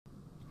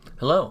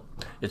Hello,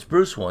 it's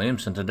Bruce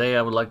Williams, and today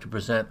I would like to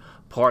present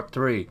part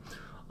 3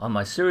 on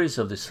my series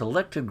of the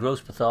selected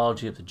gross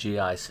pathology of the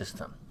GI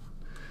system.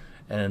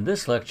 And in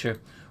this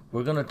lecture,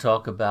 we're going to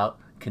talk about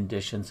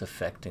conditions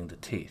affecting the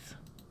teeth.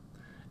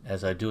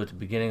 As I do at the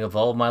beginning of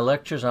all of my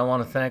lectures, I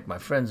want to thank my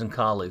friends and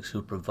colleagues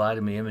who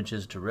provided me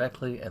images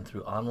directly and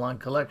through online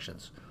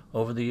collections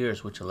over the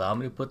years, which allow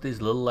me to put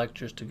these little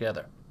lectures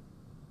together.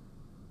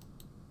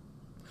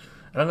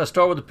 And I'm going to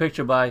start with a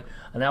picture by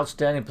an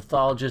outstanding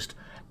pathologist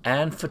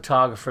and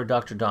photographer,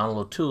 Dr. Donald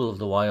O'Toole of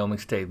the Wyoming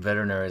State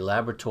Veterinary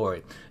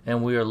Laboratory.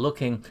 And we are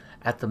looking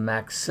at the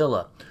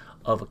maxilla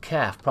of a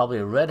calf, probably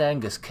a red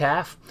Angus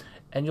calf.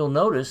 And you'll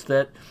notice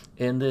that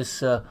in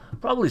this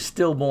probably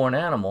stillborn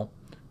animal,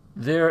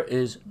 there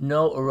is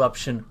no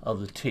eruption of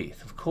the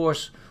teeth. Of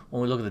course,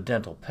 when we look at the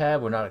dental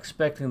pad, we're not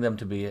expecting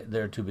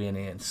there to be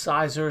any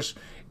incisors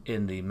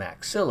in the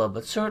maxilla,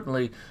 but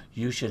certainly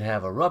you should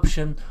have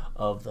eruption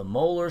of the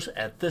molars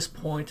at this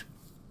point,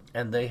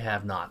 and they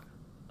have not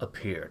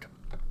appeared.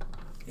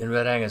 In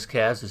red Angus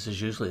calves, this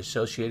is usually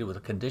associated with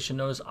a condition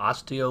known as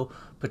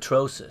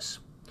osteopetrosis,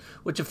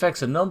 which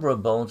affects a number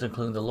of bones,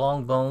 including the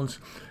long bones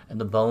and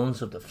the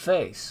bones of the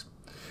face.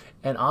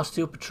 And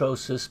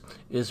osteopetrosis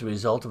is a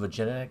result of a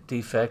genetic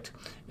defect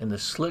in the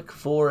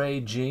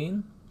SLIC4A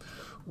gene,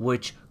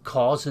 which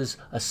causes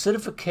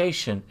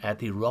acidification at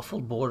the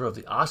ruffled border of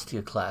the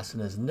osteoclast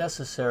and is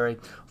necessary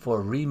for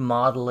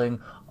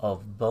remodeling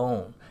of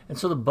bone. And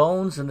so the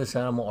bones in this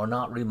animal are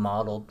not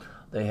remodeled.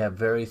 They have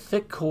very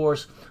thick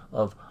cores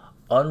of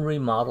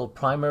unremodeled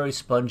primary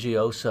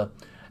spongiosa,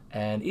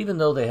 and even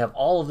though they have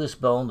all of this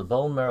bone, the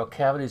bone marrow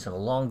cavities and the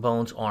long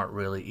bones aren't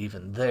really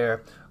even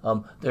there.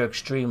 They're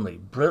extremely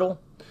brittle,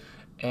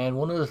 and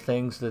one of the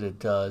things that it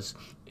does,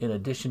 in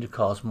addition to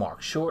cause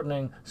mark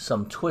shortening,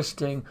 some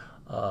twisting,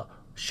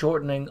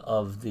 shortening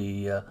of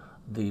the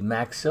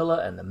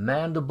maxilla and the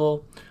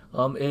mandible,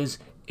 is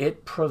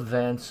it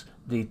prevents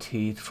the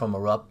teeth from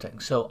erupting.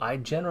 So I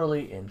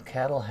generally in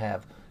cattle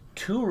have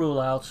two rule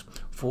outs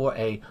for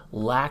a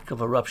lack of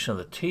eruption of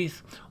the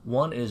teeth.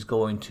 One is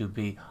going to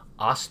be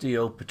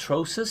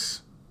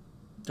osteopetrosis.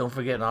 Don't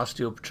forget,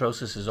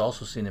 osteopetrosis is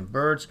also seen in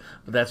birds,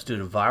 but that's due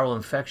to viral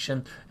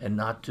infection and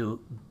not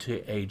due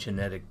to a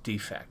genetic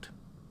defect.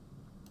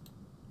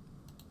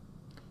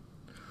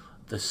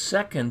 The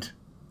second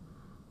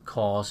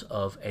cause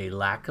of a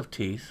lack of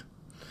teeth,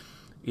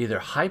 either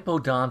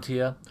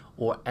hypodontia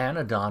or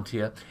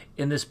anodontia,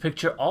 in this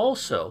picture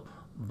also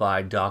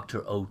by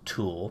Dr.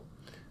 O'Toole,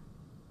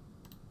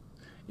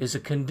 is a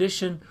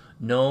condition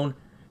known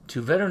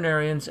to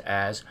veterinarians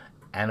as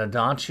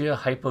anodontia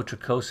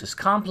hypotrichosis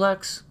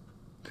complex,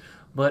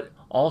 but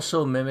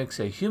also mimics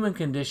a human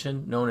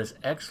condition known as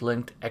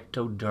X-linked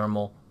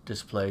ectodermal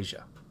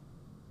dysplasia.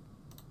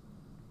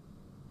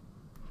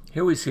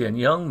 Here we see a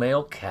young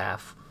male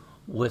calf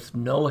with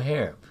no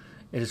hair.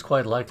 It is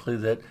quite likely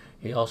that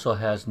he also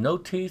has no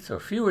teeth or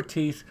fewer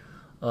teeth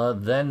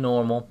than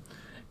normal,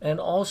 and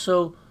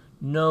also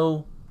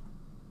no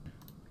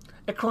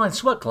eccrine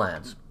sweat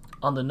glands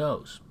on the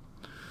nose.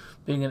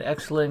 Being an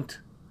X-linked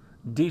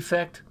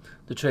defect,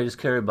 the trait is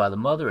carried by the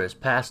mother, is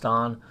passed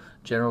on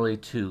generally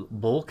to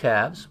bull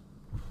calves,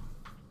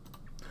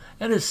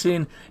 and is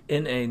seen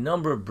in a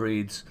number of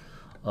breeds,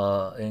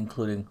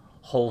 including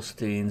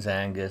Holsteins,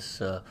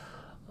 Angus,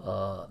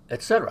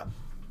 etc.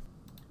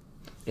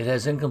 It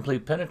has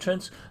incomplete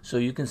penetrance, so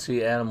you can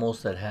see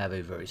animals that have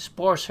a very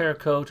sparse hair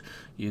coat.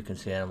 You can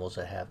see animals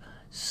that have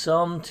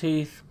some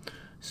teeth.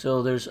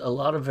 So there's a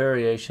lot of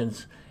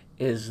variations.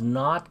 Is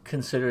not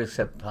considered,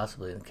 except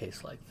possibly in a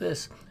case like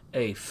this,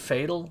 a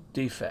fatal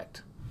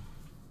defect.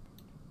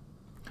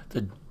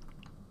 The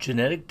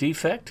genetic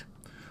defect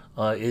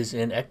is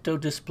in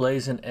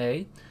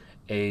ectodysplasin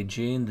a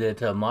gene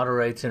that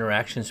moderates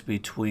interactions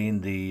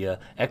between the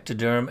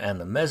ectoderm and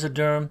the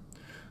mesoderm,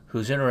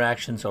 whose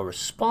interactions are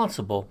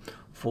responsible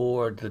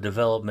for the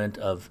development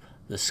of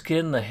the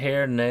skin, the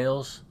hair,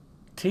 nails,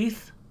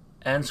 teeth,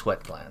 and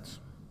sweat glands.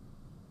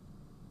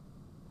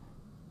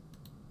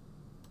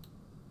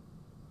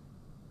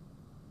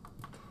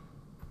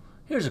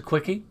 Here's a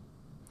quickie.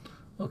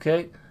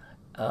 Okay,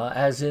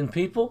 as in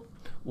people,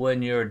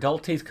 when your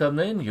adult teeth come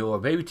in, your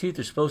baby teeth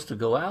are supposed to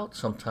go out.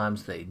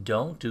 Sometimes they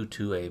don't due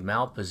to a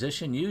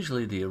malposition.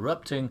 Usually the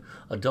erupting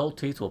adult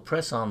teeth will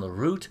press on the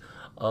root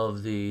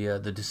of the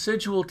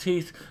decidual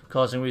teeth,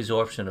 causing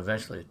resorption.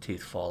 Eventually the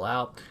teeth fall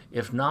out.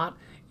 If not,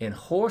 in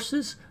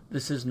horses,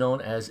 this is known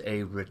as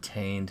a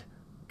retained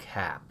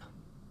cap.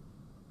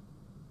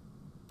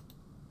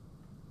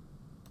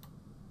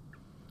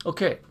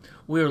 Okay,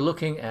 we are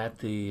looking at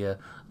the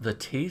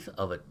teeth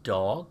of a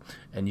dog,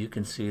 and you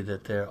can see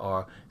that there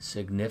are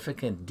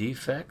significant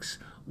defects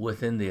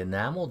within the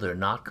enamel. They're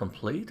not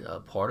complete.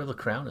 Part of the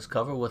crown is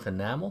covered with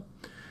enamel,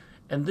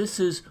 and this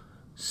is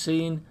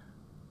seen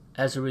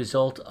as a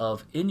result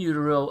of in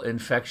utero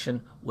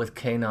infection with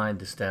canine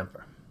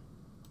distemper.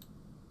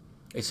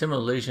 A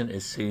similar lesion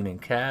is seen in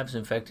calves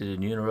infected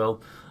in utero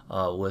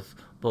with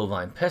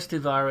bovine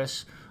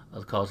pestivirus,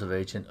 the causative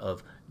agent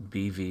of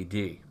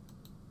BVD.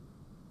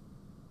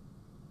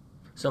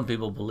 Some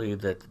people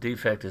believe that the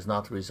defect is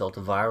not the result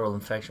of viral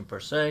infection per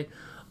se,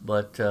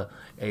 but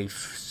a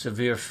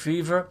severe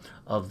fever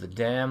of the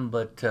dam,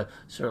 but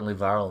certainly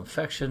viral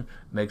infection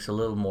makes a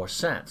little more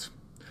sense.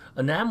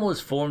 Enamel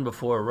is formed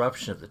before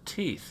eruption of the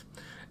teeth,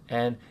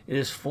 and it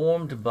is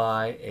formed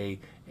by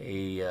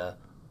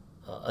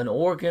an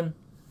organ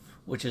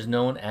which is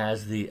known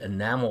as the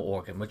enamel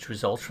organ, which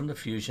results from the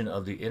fusion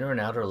of the inner and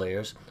outer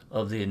layers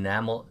of the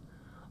enamel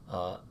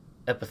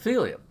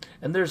epithelium.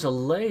 And there's a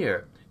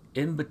layer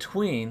in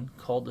between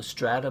called the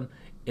stratum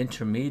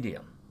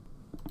intermedium.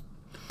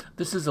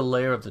 This is a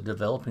layer of the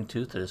developing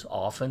tooth that is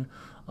often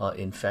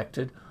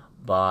infected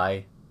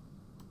by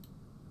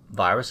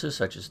viruses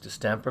such as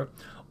distemper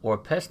or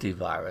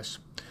pestivirus.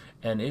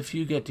 And if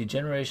you get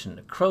degeneration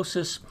and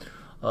necrosis,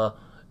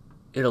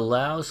 it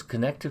allows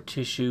connective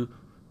tissue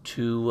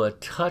to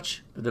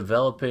touch the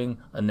developing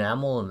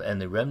enamel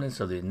and the remnants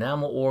of the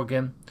enamel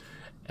organ,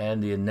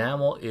 and the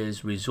enamel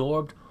is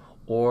resorbed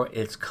or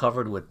it's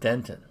covered with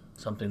dentin,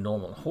 something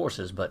normal in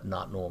horses but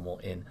not normal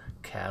in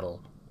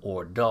cattle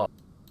or dogs.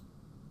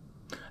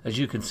 As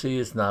you can see,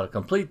 it's not a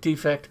complete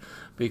defect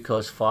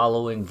because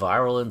following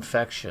viral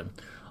infection,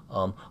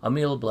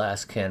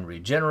 ameloblasts can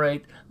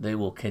regenerate. They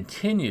will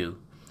continue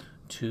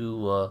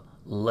to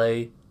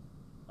lay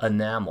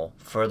enamel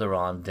further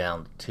on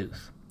down the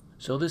tooth.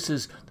 So this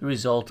is the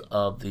result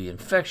of the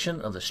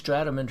infection of the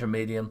stratum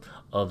intermedium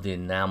of the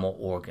enamel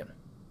organ.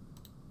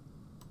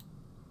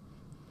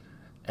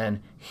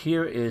 And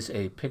here is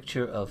a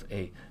picture of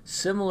a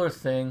similar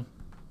thing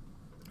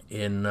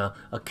in a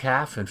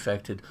calf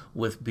infected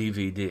with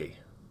BVD.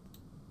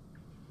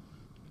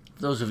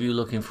 For those of you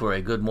looking for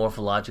a good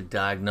morphologic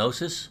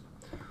diagnosis,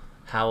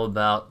 how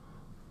about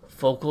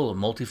focal or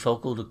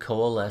multifocal to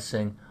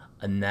coalescing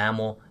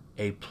enamel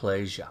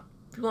aplasia?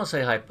 If you want to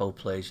say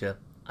hypoplasia,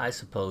 I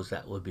suppose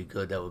that would be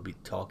good. That would be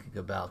talking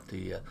about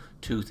the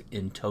tooth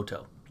in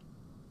toto.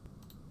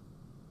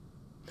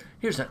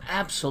 Here's an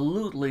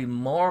absolutely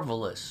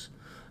marvelous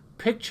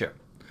picture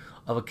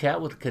of a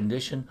cat with a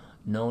condition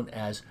known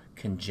as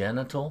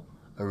congenital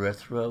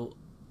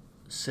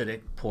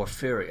erythrocytic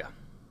porphyria.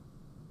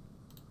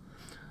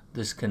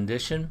 This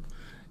condition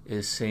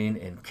is seen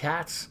in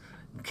cats,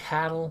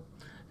 cattle,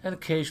 and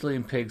occasionally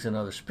in pigs and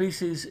other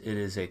species. It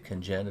is a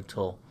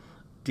congenital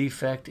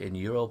defect in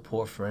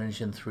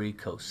uroporphyrin 3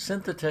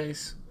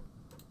 cosynthetase.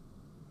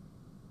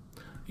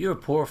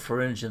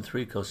 Uroporphyrin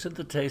 3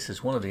 cosynthetase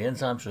is one of the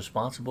enzymes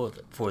responsible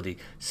for the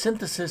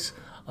synthesis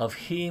of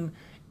heme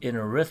in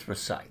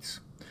erythrocytes.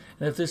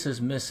 And if this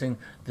is missing,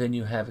 then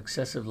you have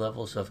excessive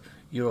levels of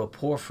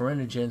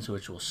uroporphyrinogens,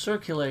 which will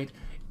circulate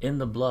in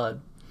the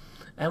blood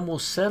and will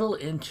settle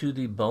into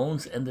the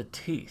bones and the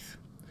teeth.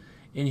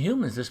 In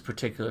humans, this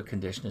particular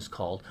condition is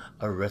called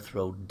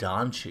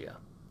erythrodontia.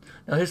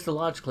 Now,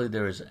 histologically,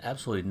 there is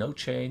absolutely no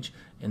change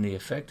in the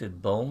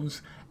affected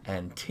bones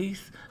and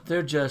teeth.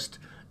 They're just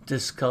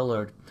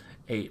discolored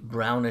a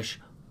brownish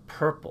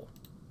purple.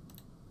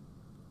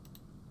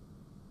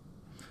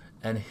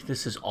 And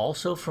this is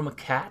also from a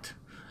cat,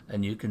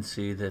 and you can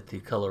see that the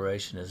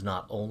coloration is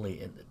not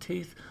only in the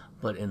teeth,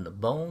 but in the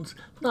bones.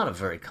 Not a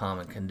very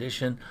common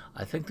condition.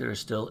 I think there is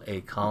still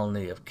a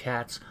colony of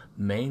cats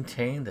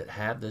maintained that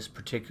have this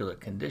particular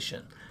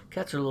condition.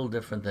 Cats are a little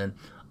different than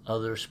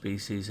other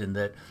species in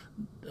that,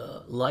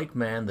 like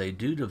man, they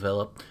do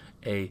develop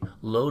a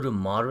low to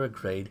moderate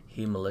grade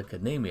hemolytic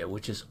anemia,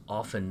 which is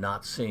often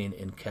not seen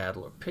in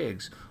cattle or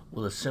pigs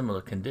with a similar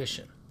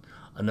condition.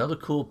 Another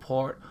cool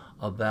part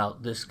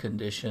about this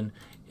condition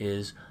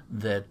is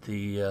that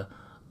the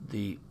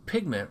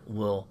pigment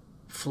will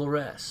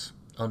fluoresce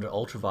under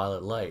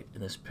ultraviolet light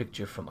in this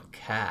picture from a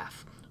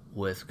calf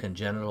with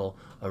congenital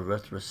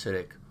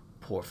erythrocytic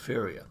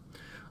porphyria.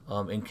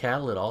 In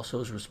cattle, it also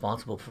is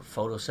responsible for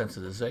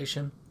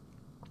photosensitization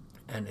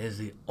and is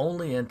the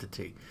only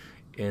entity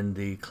in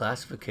the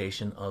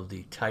classification of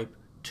the type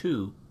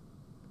 2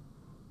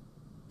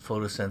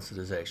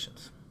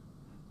 photosensitizations.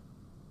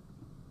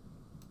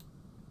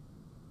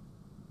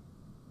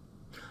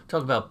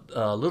 Talk about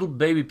little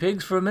baby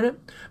pigs for a minute.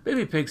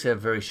 Baby pigs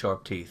have very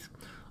sharp teeth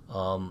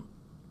on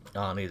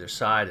either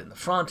side in the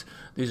front.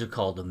 These are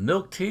called the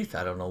milk teeth.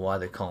 I don't know why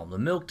they call them the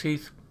milk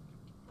teeth,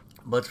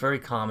 but it's very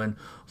common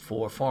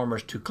for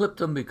farmers to clip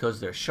them because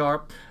they're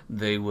sharp.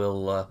 They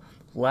will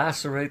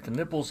lacerate the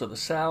nipples of the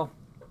sow.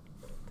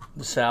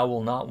 The sow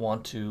will not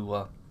want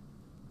to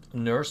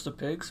nurse the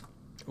pigs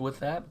with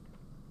that,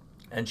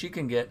 and she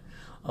can get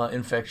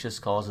infectious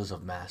causes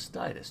of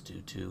mastitis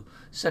due to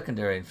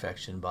secondary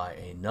infection by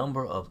a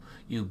number of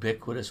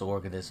ubiquitous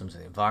organisms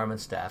in the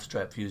environment, Staph,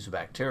 Strep,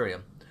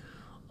 Fusobacterium.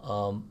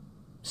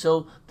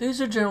 So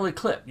these are generally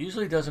clipped.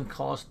 Usually doesn't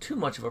cause too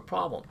much of a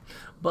problem.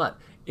 But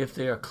if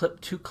they are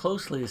clipped too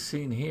closely as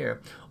seen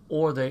here,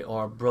 or they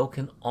are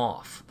broken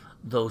off,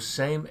 those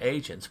same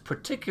agents,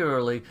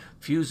 particularly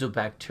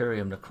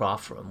Fusobacterium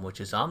necrophorum, which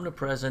is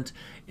omnipresent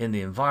in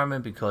the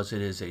environment because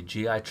it is a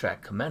GI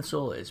tract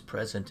commensal, is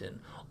present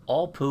in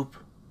all poop,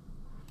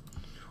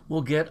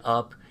 will get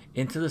up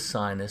into the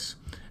sinus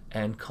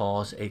and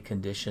cause a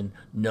condition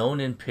known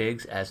in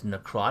pigs as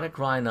necrotic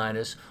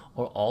rhinitis,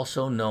 or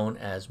also known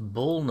as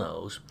bull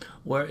nose,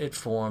 where it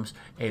forms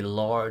a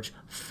large,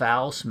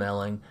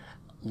 foul-smelling,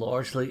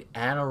 largely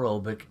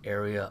anaerobic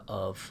area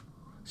of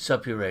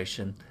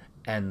suppuration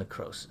and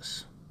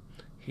necrosis.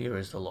 Here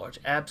is the large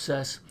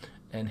abscess,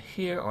 and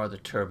here are the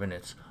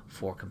turbinates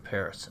for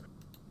comparison.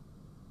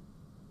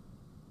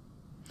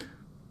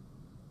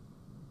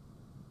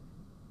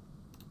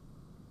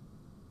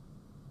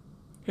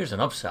 Here's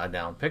an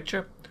upside-down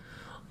picture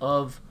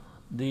of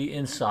the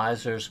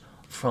incisors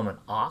from an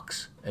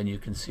ox, and you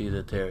can see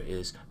that there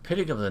is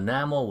pitting of the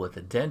enamel with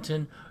the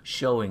dentin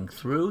showing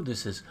through.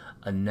 This is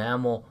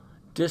enamel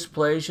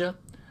dysplasia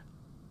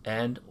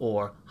and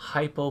or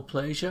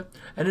hypoplasia,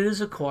 and it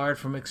is acquired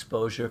from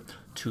exposure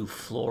to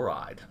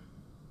fluoride.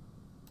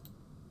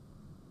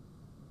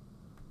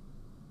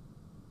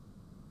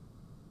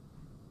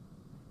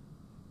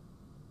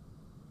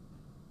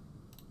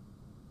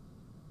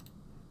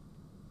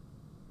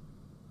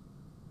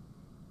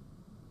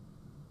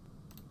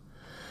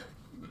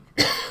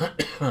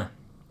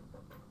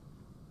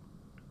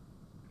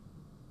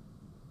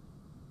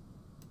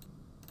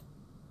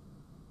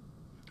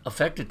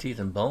 Affected teeth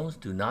and bones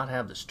do not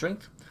have the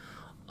strength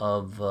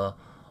of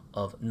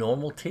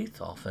normal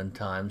teeth.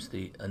 Oftentimes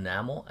the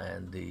enamel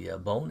and the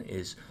bone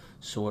is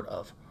sort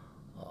of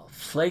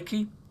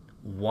flaky,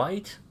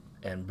 white,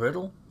 and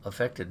brittle.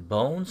 Affected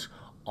bones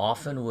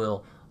often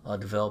will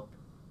develop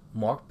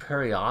marked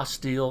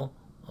periosteal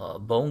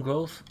bone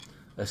growth,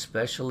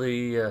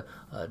 especially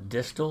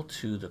distal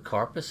to the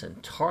carpus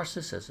and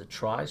tarsus as it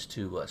tries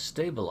to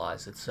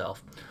stabilize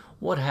itself.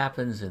 What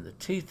happens in the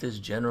teeth is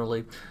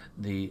generally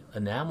the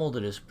enamel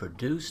that is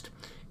produced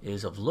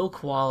is of low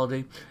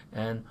quality,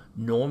 and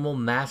normal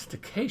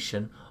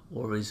mastication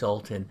will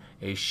result in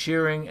a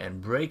shearing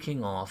and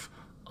breaking off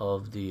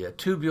of the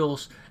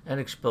tubules and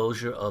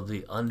exposure of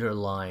the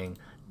underlying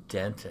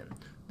dentin.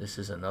 This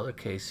is another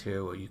case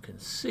here where you can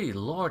see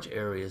large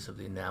areas of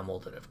the enamel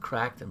that have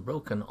cracked and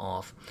broken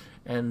off,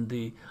 and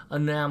the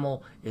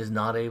enamel is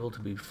not able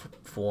to be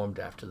formed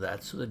after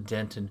that, so the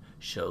dentin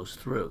shows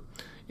through.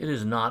 It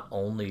is not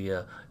only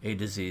a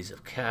disease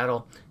of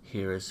cattle.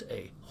 Here is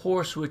a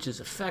horse which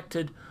is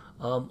affected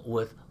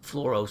with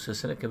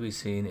fluorosis, and it can be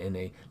seen in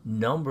a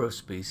number of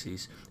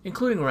species,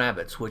 including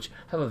rabbits, which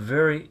have a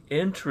very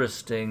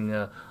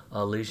interesting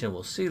lesion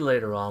we'll see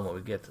later on when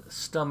we get to the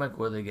stomach,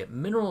 where they get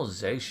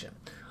mineralization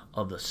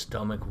of the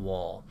stomach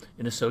wall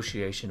in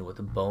association with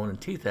the bone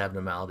and teeth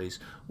abnormalities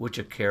which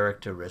are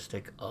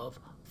characteristic of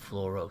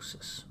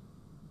fluorosis.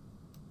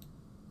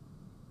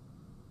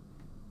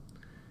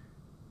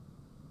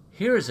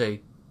 Here is a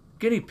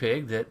guinea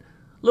pig that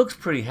looks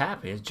pretty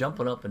happy. It's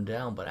jumping up and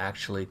down, but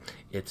actually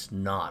it's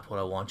not. What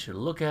I want you to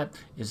look at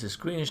is this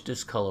greenish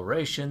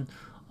discoloration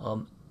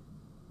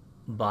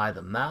by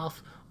the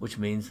mouth, which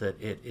means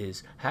that it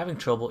is having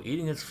trouble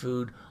eating its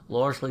food,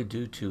 largely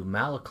due to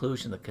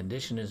malocclusion. The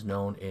condition is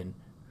known in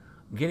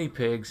guinea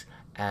pigs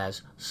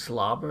as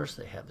slobbers.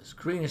 They have this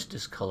greenish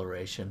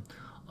discoloration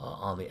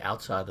on the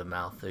outside of the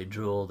mouth. They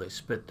drool, they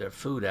spit their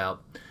food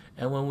out.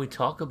 And when we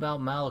talk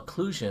about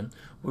malocclusion,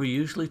 we're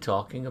usually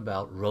talking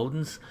about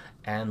rodents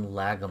and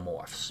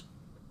lagomorphs.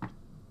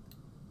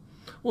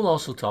 We'll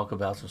also talk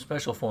about some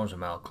special forms of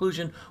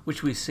malocclusion,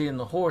 which we see in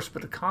the horse,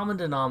 but the common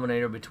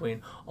denominator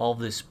between all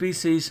this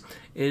species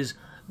is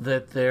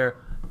that their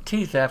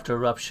teeth after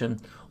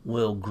eruption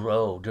will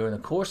grow during the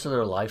course of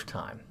their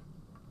lifetime.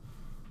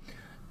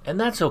 And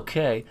that's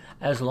okay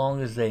as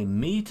long as they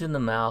meet in the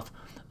mouth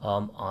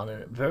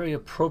on very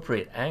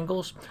appropriate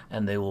angles,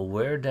 and they will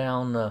wear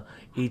down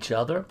each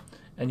other,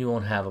 and you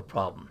won't have a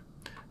problem.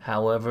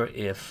 However,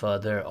 if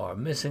there are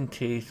missing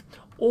teeth,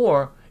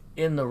 or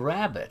in the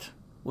rabbit,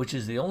 which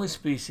is the only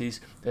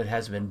species that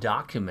has been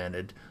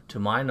documented, to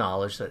my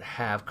knowledge, that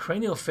have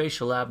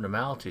craniofacial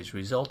abnormalities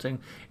resulting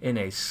in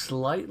a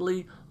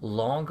slightly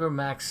longer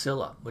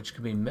maxilla, which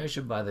can be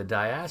measured by the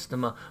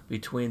diastema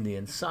between the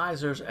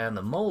incisors and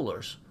the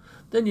molars,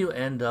 then you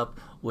end up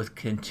with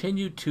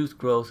continued tooth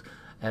growth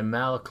and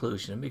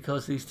malocclusion. And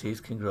because these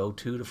teeth can grow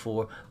 2 to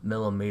 4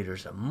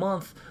 millimeters a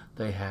month,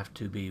 they have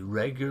to be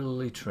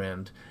regularly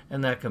trimmed,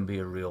 and that can be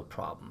a real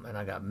problem. And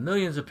I got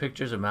millions of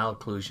pictures of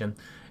malocclusion,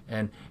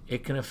 and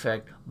it can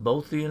affect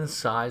both the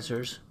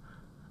incisors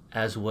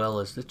as well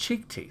as the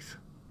cheek teeth.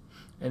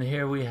 And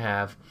here we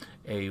have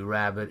a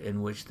rabbit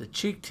in which the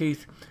cheek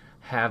teeth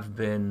have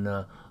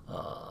been,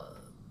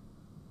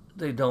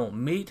 they don't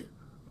meet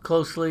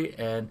closely,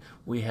 and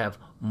we have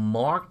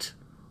marked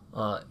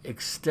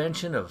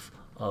extension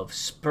of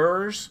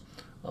spurs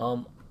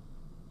on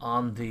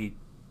the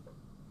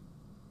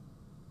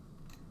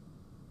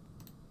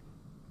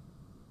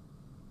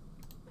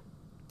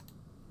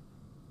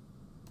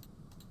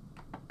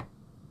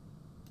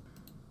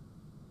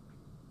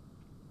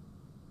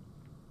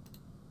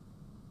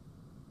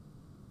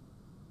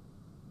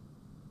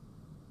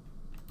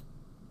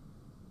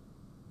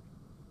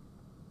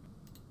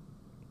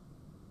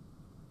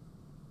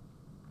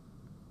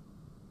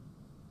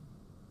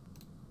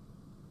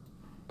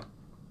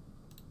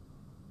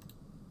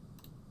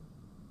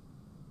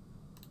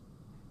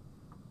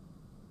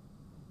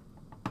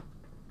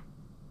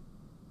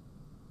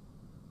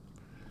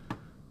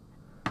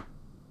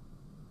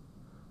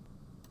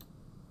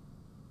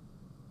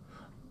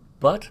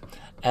But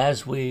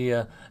as we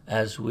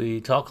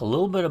talk a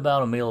little bit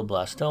about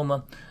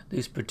ameloblastoma,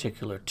 these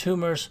particular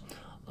tumors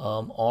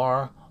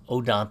are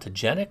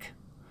odontogenic.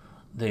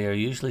 They are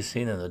usually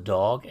seen in the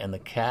dog and the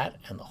cat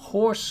and the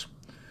horse,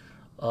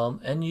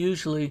 and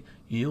usually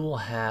you will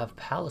have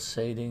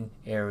palisading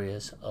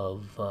areas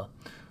of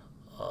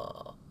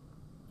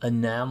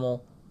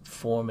enamel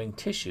forming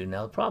tissue.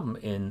 Now the problem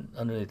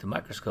underneath the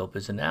microscope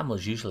is enamel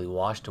is usually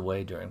washed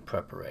away during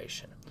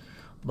preparation,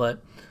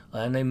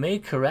 and they may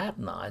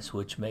keratinize,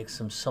 which makes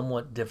them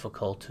somewhat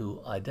difficult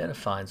to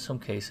identify in some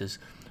cases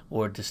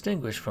or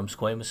distinguish from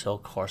squamous cell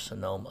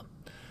carcinoma.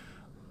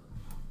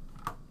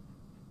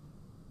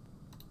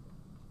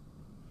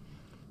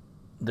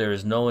 There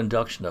is no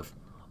induction of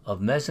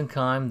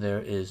mesenchyme.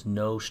 There is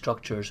no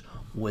structures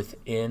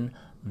within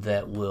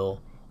that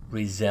will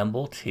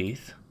resemble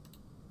teeth.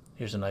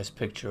 Here's a nice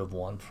picture of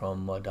one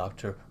from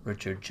Dr.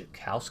 Richard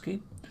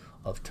Jakowski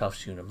of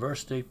Tufts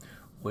University,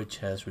 which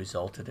has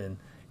resulted in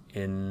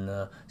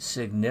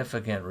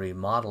significant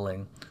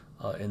remodeling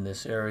in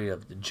this area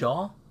of the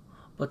jaw.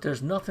 But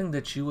there's nothing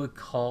that you would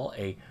call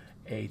a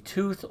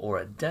tooth or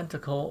a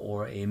denticle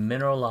or a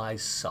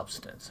mineralized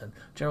substance, and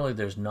generally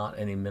there's not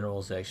any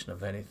mineralization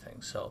of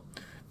anything. So,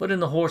 but in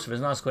the horse, if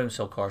it's not squamous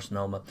cell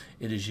carcinoma,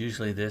 it is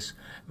usually this.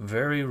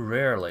 Very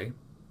rarely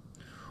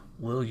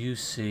will you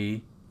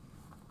see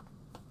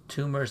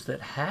tumors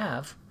that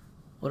have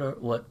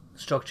what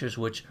structures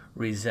which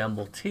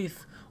resemble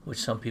teeth, which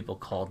some people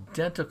call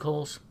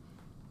denticles.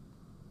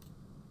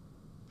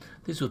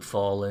 These would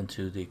fall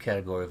into the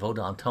category of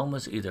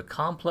odontomas, either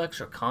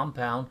complex or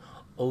compound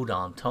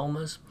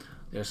odontomas.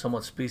 They're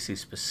somewhat species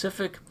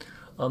specific.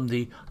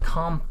 The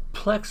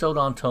complex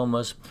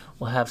odontomas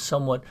will have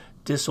somewhat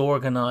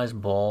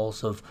disorganized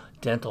balls of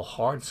dental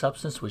hard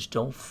substance, which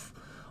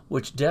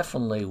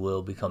definitely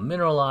will become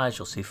mineralized.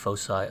 You'll see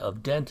foci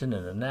of dentin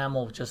and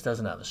enamel, which just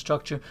doesn't have a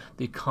structure.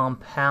 The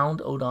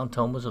compound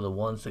odontomas are the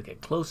ones that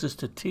get closest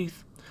to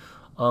teeth.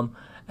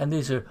 And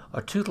these are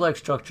tooth-like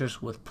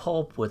structures with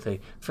pulp, with a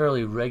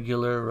fairly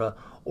regular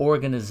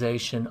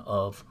organization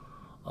of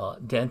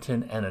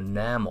dentin and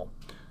enamel.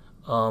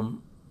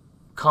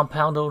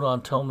 Compound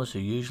odontomas are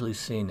usually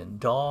seen in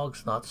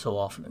dogs, not so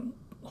often in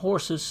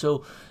horses.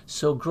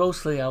 So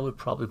grossly, I would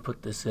probably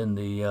put this in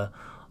the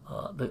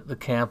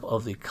camp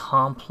of the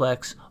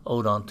complex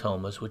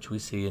odontomas, which we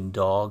see in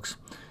dogs,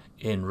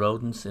 in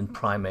rodents, in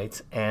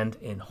primates, and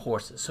in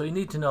horses. So you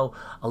need to know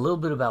a little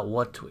bit about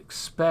what to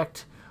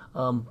expect,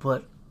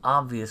 but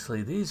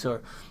obviously these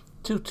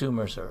two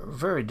tumors are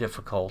very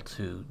difficult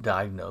to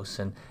diagnose,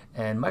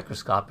 and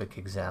microscopic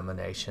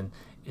examination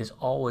is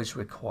always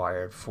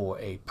required for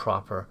a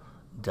proper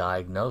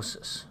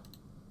diagnosis.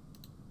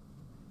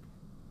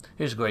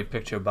 Here's a great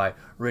picture by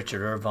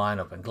Richard Irvine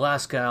up in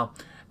Glasgow,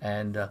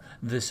 and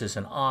this is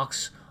an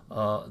ox,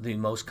 the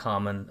most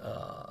common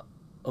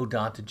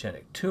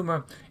odontogenic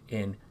tumor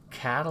in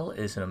cattle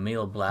is an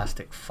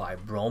ameloblastic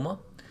fibroma.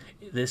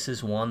 This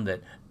is one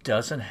that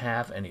doesn't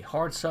have any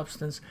hard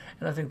substance,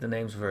 and I think the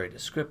name's very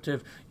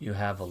descriptive. You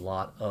have a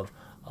lot of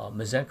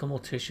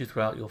mesenchymal tissue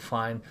throughout. You'll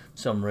find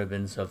some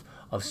ribbons of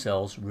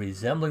cells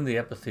resembling the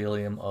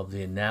epithelium of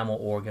the enamel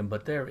organ,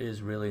 but there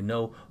is really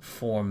no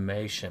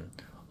formation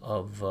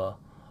of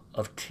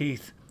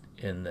teeth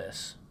in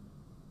this.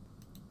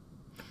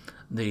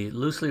 The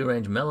loosely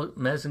arranged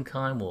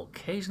mesenchyme will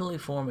occasionally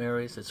form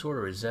areas that sort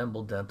of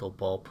resemble dental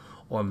pulp,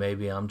 or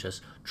maybe I'm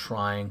just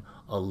trying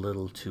a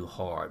little too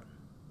hard.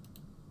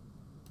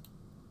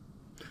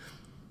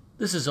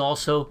 This is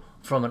also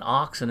from an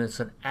ox, and it's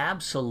an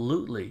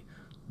absolutely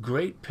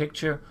great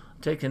picture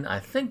taken, I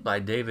think, by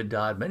David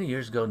Dodd many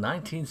years ago,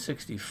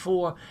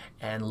 1964.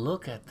 And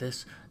look at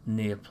this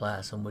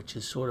neoplasm, which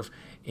is sort of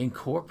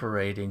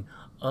incorporating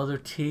other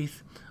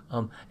teeth.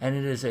 And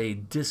it is a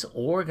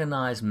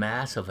disorganized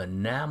mass of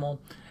enamel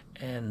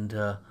and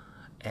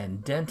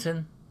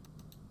dentin,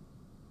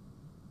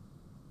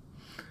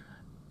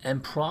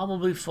 and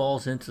probably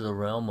falls into the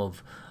realm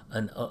of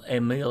an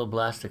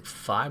ameloblastic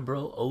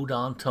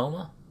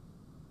fibroodontoma.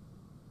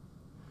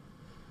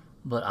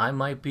 But I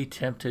might be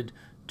tempted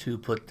to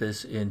put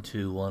this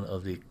into one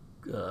of the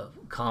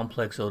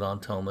complex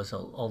odontomas,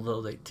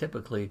 although they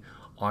typically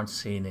aren't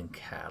seen in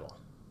cattle.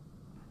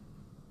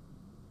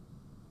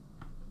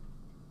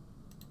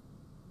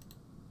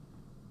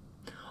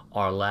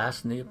 Our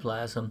last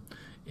neoplasm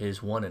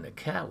is one in a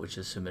cat, which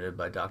is submitted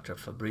by Dr.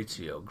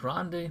 Fabrizio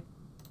Grandi.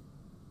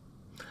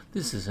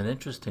 This is an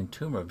interesting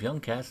tumor of young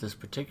cats. This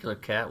particular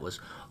cat was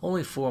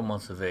only 4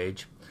 months of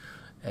age,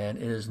 and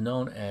it is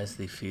known as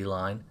the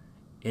feline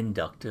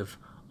inductive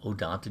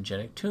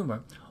odontogenic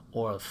tumor,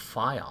 or a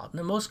FIOT. And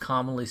they're most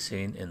commonly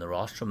seen in the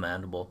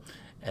rostromandible,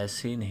 as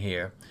seen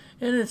here.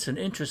 And it's an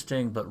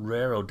interesting but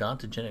rare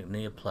odontogenic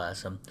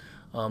neoplasm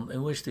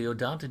in which the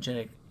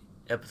odontogenic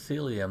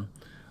epithelium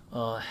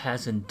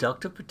has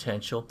inductive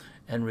potential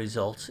and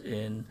results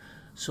in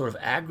sort of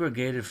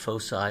aggregated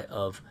foci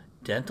of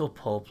dental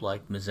pulp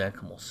like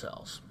mesenchymal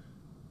cells.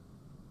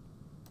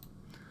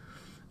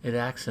 It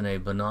acts in a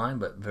benign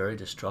but very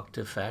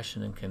destructive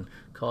fashion and can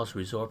cause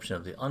resorption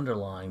of the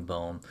underlying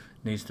bone.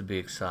 Needs to be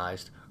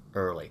excised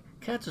early.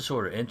 Cats are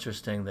sort of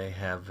interesting. They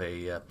have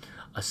a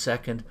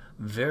second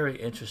very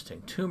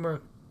interesting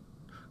tumor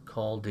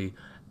called the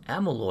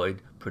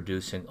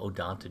amyloid-producing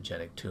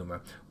odontogenic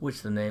tumor,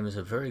 which the name is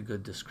a very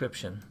good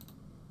description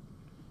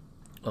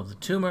of the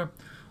tumor.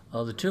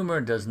 The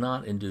tumor does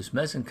not induce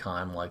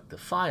mesenchyme like the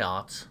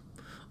phiots,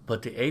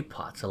 but the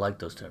apots. I like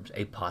those terms,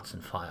 apots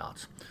and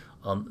phiots.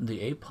 The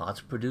apots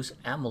produce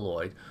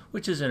amyloid,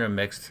 which is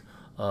intermixed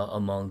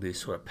among these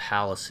sort of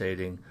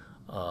palisading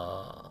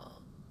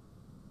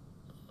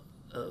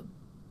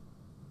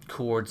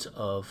cords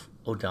of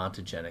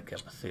odontogenic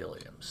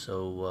epithelium.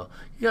 So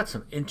you got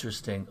some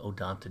interesting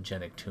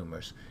odontogenic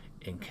tumors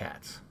in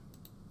cats.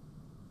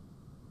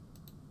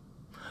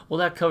 Well,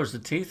 that covers the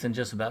teeth in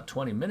just about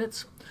 20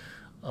 minutes.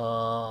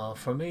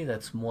 For me,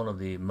 that's one of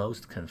the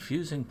most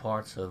confusing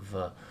parts of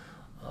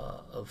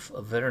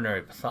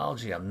veterinary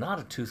pathology. I'm not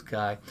a tooth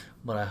guy,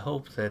 but I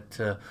hope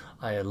that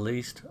I at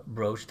least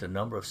broached a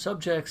number of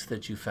subjects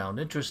that you found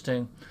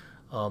interesting,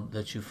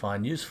 that you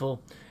find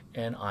useful,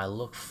 and I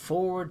look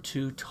forward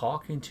to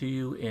talking to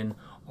you in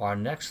our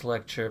next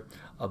lecture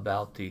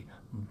about the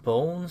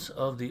bones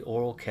of the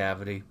oral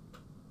cavity,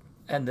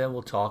 and then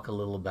we'll talk a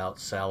little about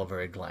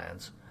salivary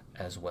glands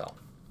as well.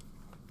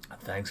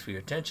 Thanks for your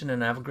attention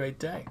and have a great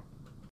day.